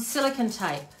some silicone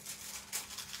tape.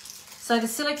 So the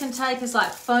silicone tape is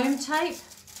like foam tape,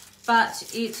 but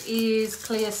it is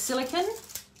clear silicone.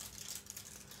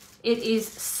 It is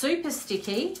super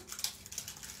sticky,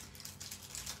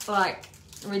 like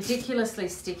ridiculously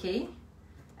sticky.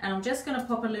 And I'm just going to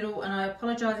pop a little, and I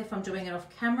apologize if I'm doing it off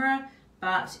camera,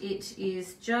 but it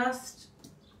is just,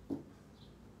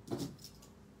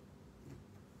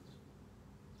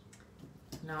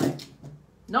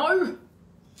 no.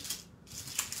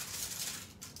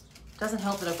 Doesn't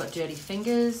help that I've got dirty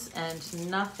fingers and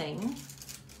nothing.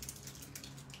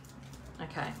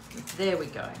 Okay, there we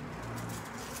go.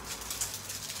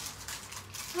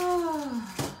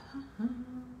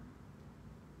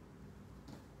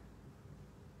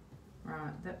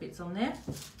 Right, that bit's on there.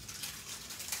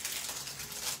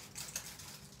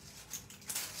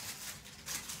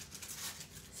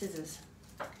 Scissors.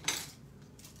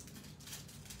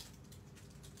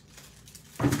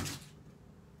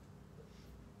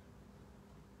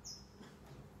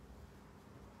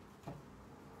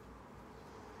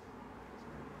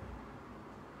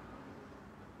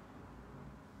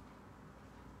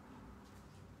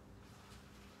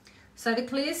 So the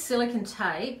clear silicone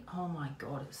tape, oh my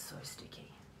God, it's so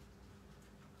sticky,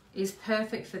 is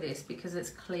perfect for this because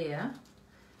it's clear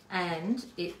and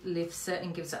it lifts it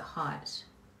and gives it height.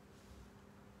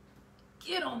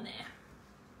 Get on there.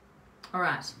 All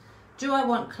right, do I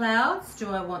want clouds?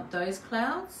 Do I want those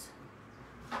clouds?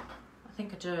 I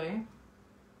think I do.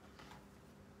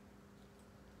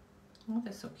 Oh,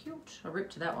 they're so cute. I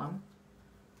ripped that one.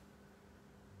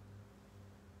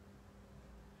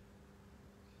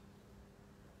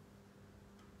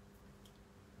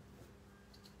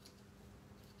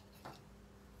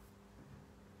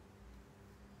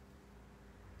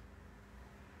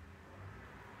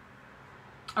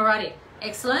 Alrighty,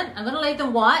 excellent. I'm going to leave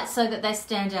them white so that they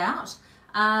stand out.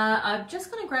 I'm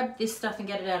just going to grab this stuff and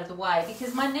get it out of the way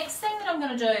because my next thing that I'm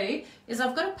going to do is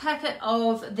I've got a packet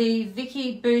of the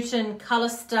Vicky Bouton Colour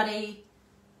Study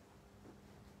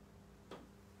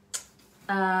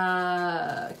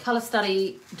die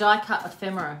cut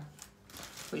ephemera,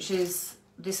 which is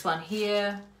this one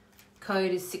here.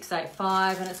 Code is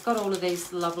 685, and it's got all of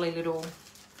these lovely little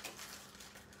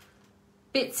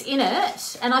bits in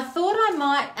it, and I thought I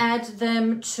might add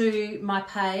them to my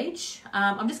page.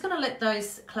 I'm just going to let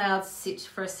those clouds sit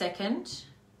for a second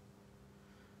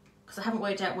because I haven't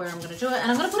worked out where I'm going to do it, and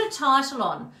I'm going to put a title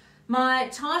on. My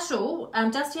title,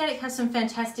 Dusty Attic has some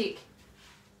fantastic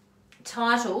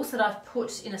titles that I've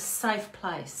put in a safe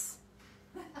place.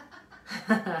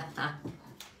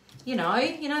 you know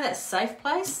that safe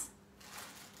place?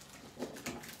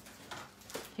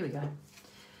 Here we go.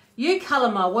 You colour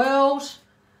my world.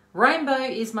 Rainbow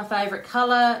is my favourite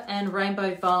colour, and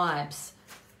rainbow vibes.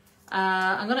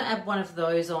 I'm going to add one of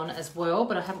those on as well,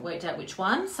 but I haven't worked out which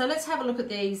one. So let's have a look at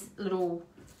these little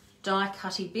die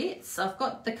cutty bits. I've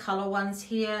got the colour ones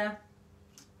here.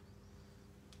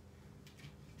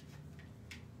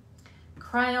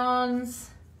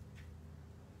 Crayons,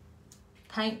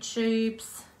 paint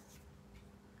tubes,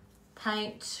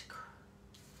 paint,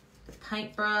 the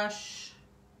paintbrush,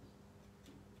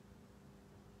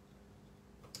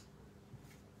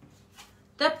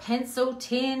 the pencil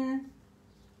tin,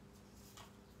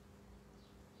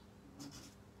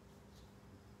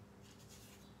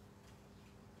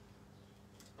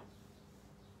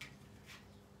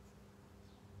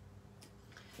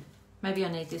 maybe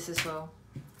I need this as well.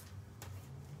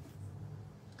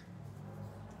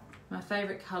 My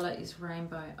favourite colour is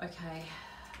rainbow. Okay,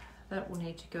 that will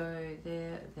need to go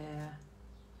there, there.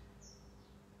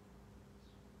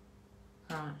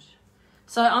 Right.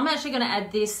 So I'm actually going to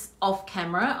add this off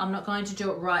camera. I'm not going to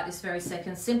do it right this very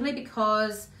second, simply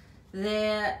because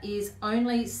there is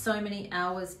only so many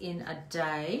hours in a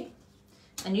day.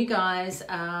 And you guys,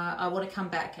 I want to come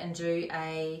back and do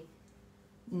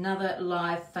another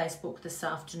live Facebook this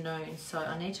afternoon. So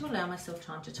I need to allow myself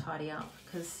time to tidy up,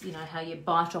 because you know how you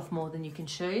bite off more than you can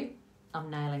chew. I'm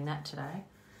nailing that today.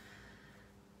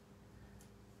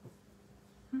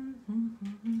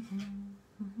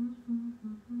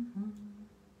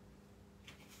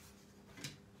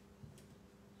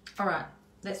 All right,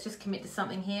 let's just commit to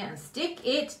something here and stick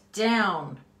it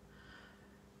down.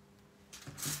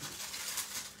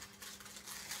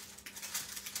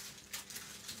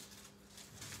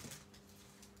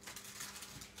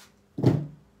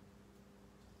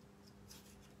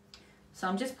 So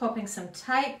I'm just popping some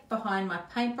tape behind my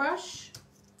paintbrush.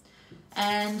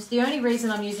 And the only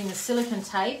reason I'm using the silicone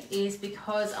tape is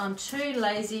because I'm too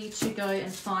lazy to go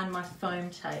and find my foam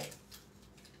tape.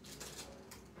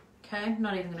 Okay,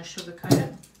 not even going to sugarcoat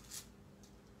it.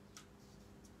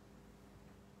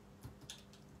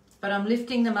 But I'm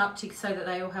lifting them up so that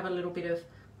they all have a little bit of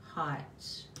height.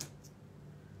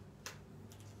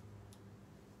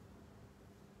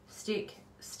 Stick,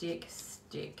 stick,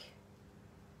 stick.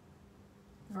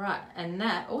 All right, and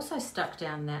that also stuck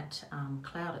down that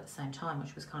cloud at the same time,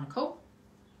 which was kind of cool.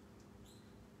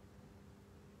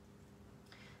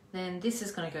 Then this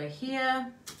is going to go here.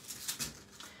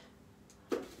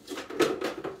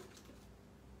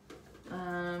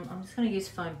 I'm just going to use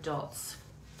foam dots.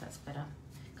 That's better,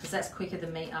 because that's quicker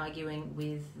than me arguing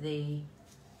with the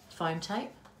foam tape.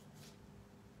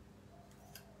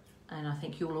 And I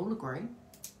think you'll all agree.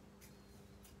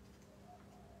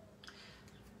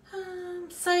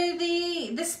 So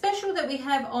the special that we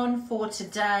have on for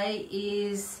today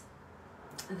is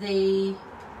the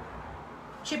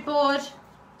chipboard,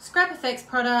 Scrap Effects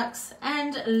products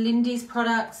and Lindys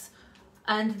products,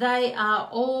 and they are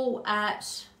all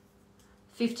at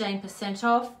 15%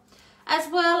 off, as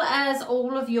well as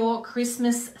all of your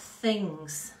Christmas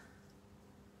things.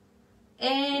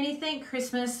 Anything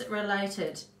Christmas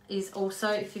related is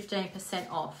also 15%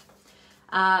 off.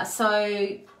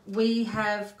 So we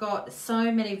have got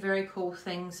so many very cool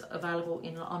things available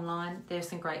online. There's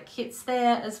some great kits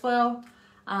there as well.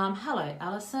 Hello,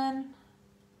 Alison.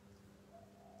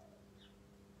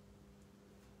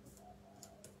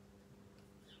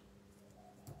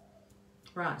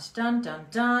 Right, done, done,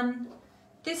 done.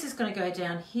 This is going to go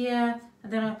down here,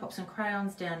 and then I'll pop some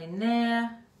crayons down in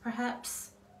there,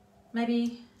 perhaps.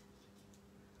 Maybe.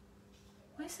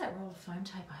 Where's that roll of foam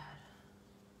tape I had?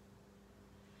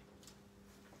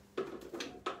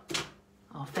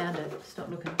 Oh, found it. Stop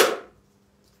looking.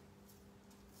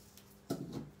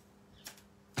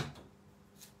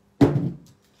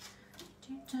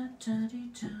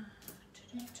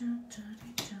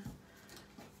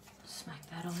 Smack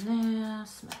that on there,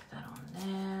 smack that on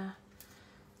there.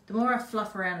 The more I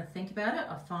fluff around and think about it,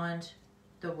 I find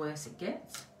the worse it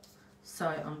gets. So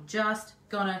I'm just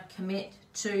gonna commit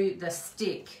to the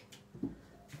stick.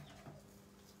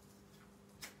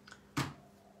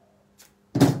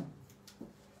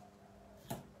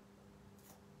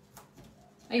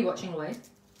 Are you watching, Louise?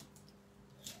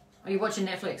 Are you watching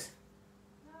Netflix?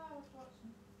 No, I was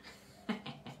watching.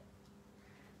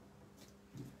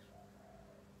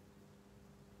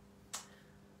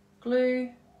 Glue,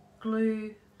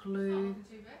 glue, glue.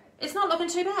 It's not looking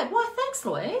too bad. Why, thanks,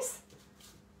 Louise.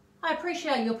 I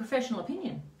appreciate your professional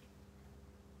opinion.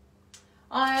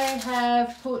 I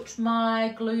have put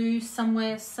my glue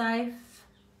somewhere safe.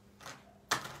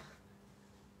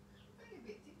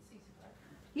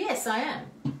 Yes, I am.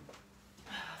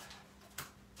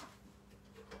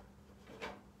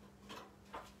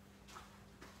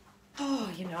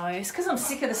 Oh, you know, it's because I'm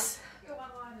sick of this. Your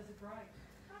one-liners are great.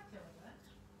 Can't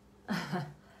tell her that.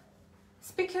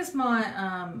 It's because my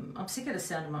I'm sick of the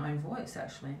sound of my own voice,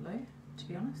 actually, Lou, to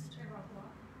be honest.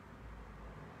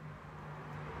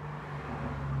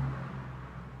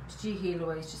 Did you hear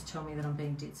Louise just tell me that I'm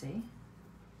being ditzy?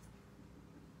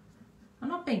 I'm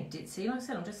not being ditzy. Like I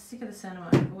said, I'm just sick of the sound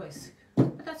of my own voice.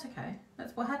 But that's okay.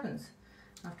 That's what happens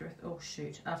after a, oh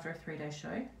shoot, after a 3-day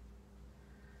show.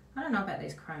 I don't know about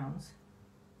these crayons.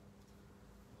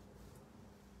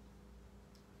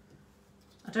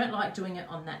 I don't like doing it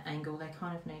on that angle. They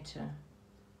kind of need to,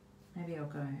 maybe I'll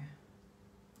go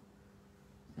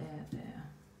there, there.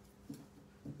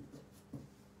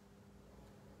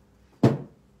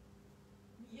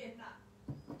 Yeah,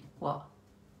 nah. What?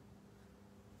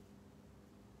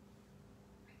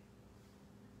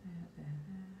 There, there,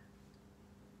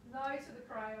 there. No to the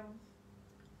crayons.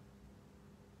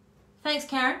 Thanks,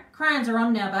 Karen. Crayons are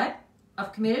on now, babe.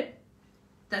 I've committed.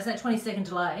 That's that 20-second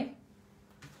delay.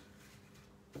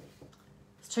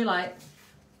 It's too late.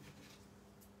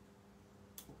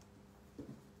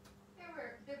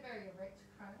 They're very erect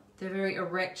crayons. They're very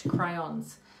erect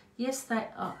crayons. Yes, they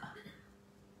are.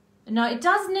 No, it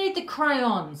does need the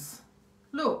crayons.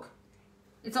 Look,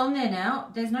 it's on there now.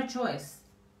 There's no choice.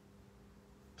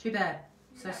 Too bad.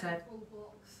 You So have sad. the full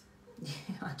box.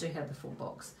 Yeah, I do have the full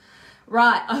box.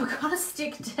 Right, I've got to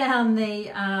stick down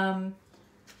the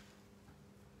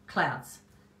clouds.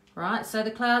 Right, so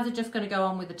the clouds are just going to go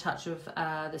on with a touch of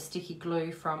the sticky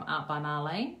glue from Art by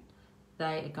Marlene.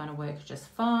 They are going to work just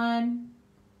fine.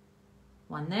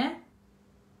 One there.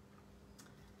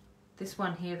 This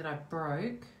one here that I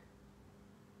broke,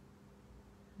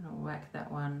 I'll whack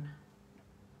that one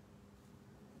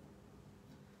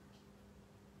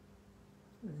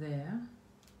there.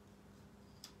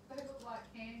 They look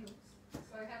like candles.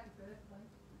 So happy birthday.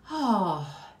 Oh,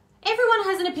 everyone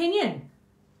has an opinion.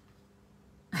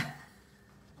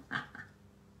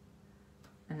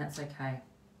 And that's okay.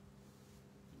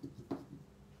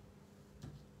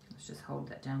 Let's just hold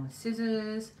that down with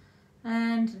scissors.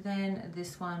 And then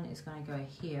this one is going to go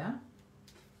here.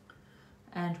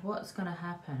 And what's going to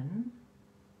happen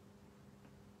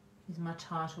is my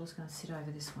title is going to sit over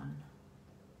this one.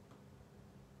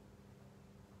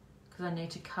 Because I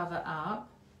need to cover up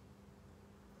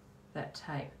that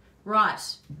tape.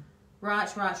 Right.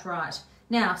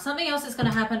 Now, something else that's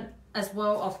going to happen as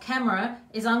well off camera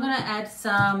is I'm going to add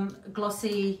some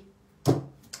glossy, oh,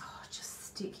 just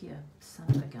stick here, son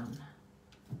of a gun.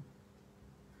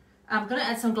 I'm going to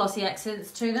add some glossy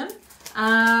accents to them.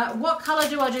 What colour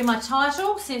do I do my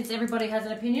title, since everybody has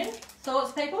an opinion?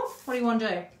 Thoughts, people? What do you want to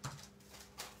do?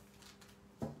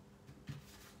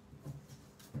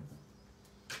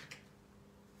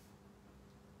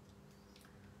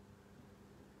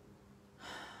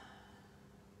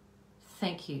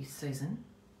 Thank you, Susan.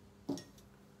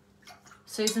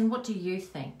 Susan, what do you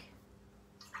think?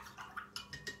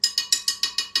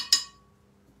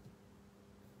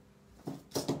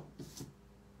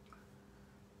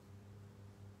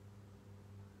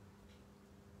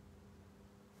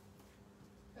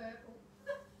 Purple.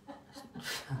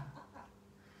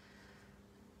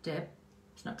 Deb,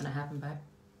 it's not going to happen, babe.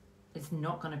 It's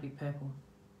not going to be purple.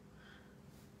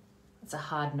 It's a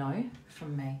hard no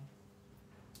from me.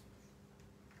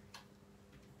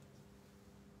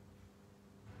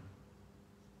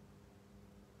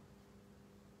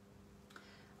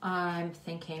 I'm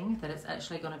thinking that it's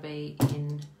actually going to be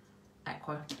in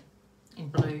aqua, in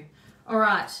blue. All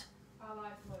right. I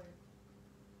like blue.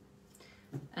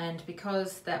 And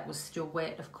because that was still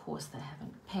wet, of course they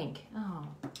haven't. Pink. Oh,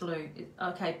 blue.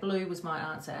 Okay, blue was my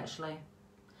answer, actually.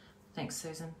 Thanks,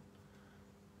 Susan.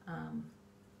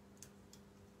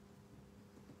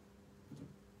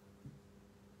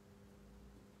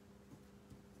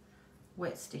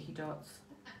 Wet sticky dots.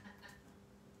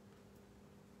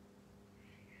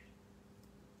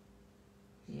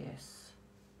 Yes.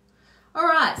 All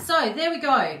right, so there we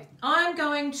go. I'm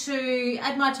going to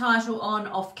add my title on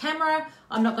off camera.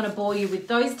 I'm not going to bore you with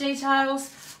those details.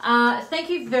 Thank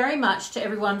you very much to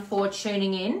everyone for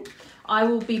tuning in. I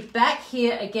will be back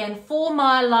here again for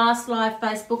my last live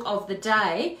Facebook of the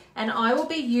day, and I will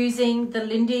be using the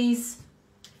Lindys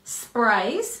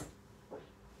sprays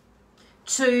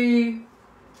to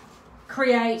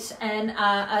create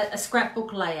a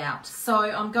scrapbook layout. So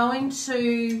I'm going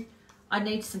to, I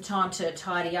need some time to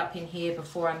tidy up in here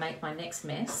before I make my next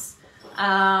mess.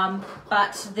 I'm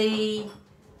going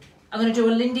to do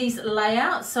a Lindys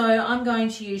layout. So I'm going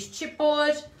to use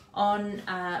chipboard on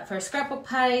for a scrapbook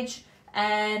page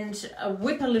and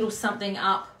whip a little something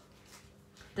up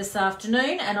this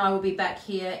afternoon, and I will be back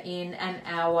here in an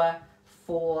hour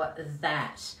for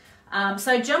that.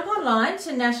 So jump online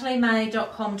to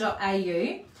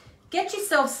nataliemay.com.au, get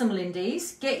yourself some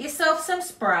Lindys, get yourself some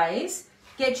sprays,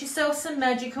 get yourself some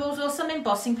magicals or some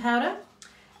embossing powder,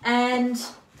 and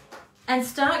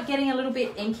start getting a little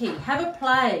bit inky. Have a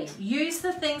play. Use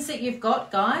the things that you've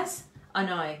got, guys. I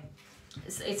know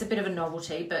it's a bit of a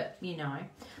novelty, but you know.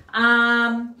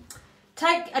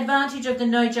 Take advantage of the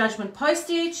no judgment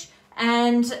postage,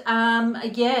 and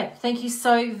yeah, thank you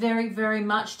so very, very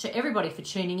much to everybody for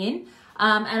tuning in.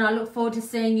 And I look forward to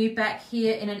seeing you back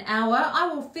here in an hour. I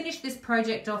will finish this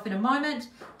project off in a moment,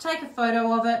 take a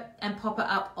photo of it and pop it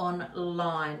up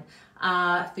online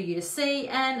for you to see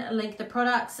and link the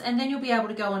products, and then you'll be able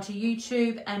to go onto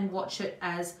YouTube and watch it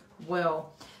as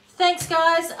well. Thanks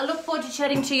guys, I look forward to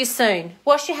chatting to you soon.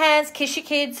 Wash your hands, kiss your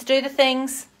kids, do the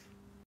things.